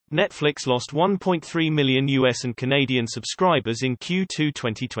Netflix lost 1.3 million US and Canadian subscribers in Q2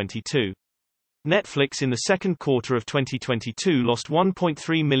 2022. Netflix in the second quarter of 2022 lost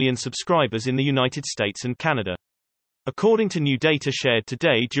 1.3 million subscribers in the United States and Canada. According to new data shared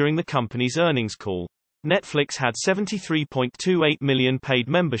today during the company's earnings call, Netflix had 73.28 million paid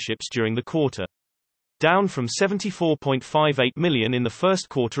memberships during the quarter, down from 74.58 million in the first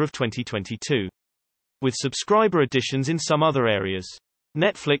quarter of 2022. With subscriber additions in some other areas,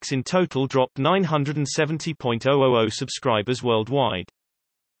 Netflix in total dropped 970,000 subscribers worldwide.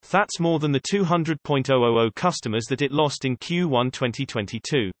 That's more than the 200,000 customers that it lost in Q1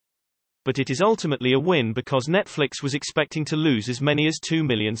 2022. But it is ultimately a win because Netflix was expecting to lose as many as 2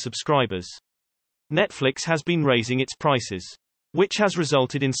 million subscribers. Netflix has been raising its prices, which has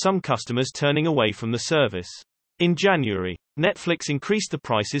resulted in some customers turning away from the service. In January, Netflix increased the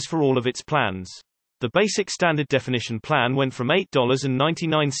prices for all of its plans. The basic standard definition plan went from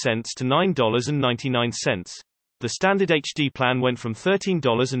 $8.99 to $9.99. The standard HD plan went from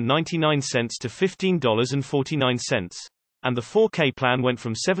 $13.99 to $15.49. And the 4K plan went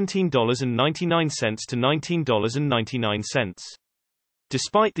from $17.99 to $19.99.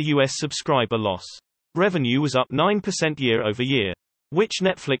 Despite the US subscriber loss, revenue was up 9% year-over-year, which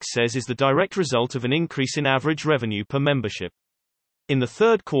Netflix says is the direct result of an increase in average revenue per membership. In the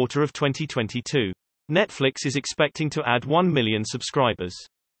third quarter of 2022, Netflix is expecting to add 1 million subscribers.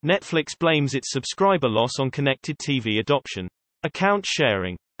 Netflix blames its subscriber loss on connected TV adoption, account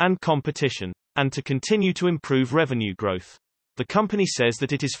sharing, and competition, and to continue to improve revenue growth. The company says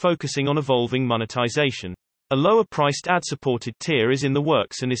that it is focusing on evolving monetization. A lower-priced ad-supported tier is in the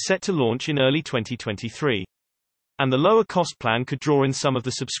works and is set to launch in early 2023. And the lower-cost plan could draw in some of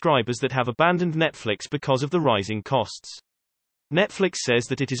the subscribers that have abandoned Netflix because of the rising costs. Netflix says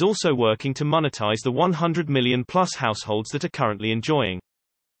that it is also working to monetize the 100 million-plus households that are currently enjoying,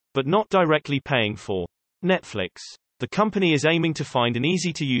 but not directly paying for Netflix. The company is aiming to find an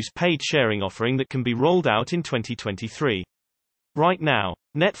easy-to-use paid sharing offering that can be rolled out in 2023. Right now,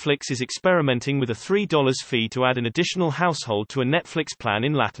 Netflix is experimenting with a $3 fee to add an additional household to a Netflix plan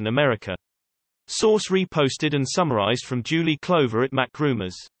in Latin America. Source reposted and summarized from Juli Clover at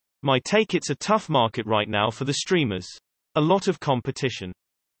macrumors. My take: it's a tough market right now for the streamers. A lot of competition.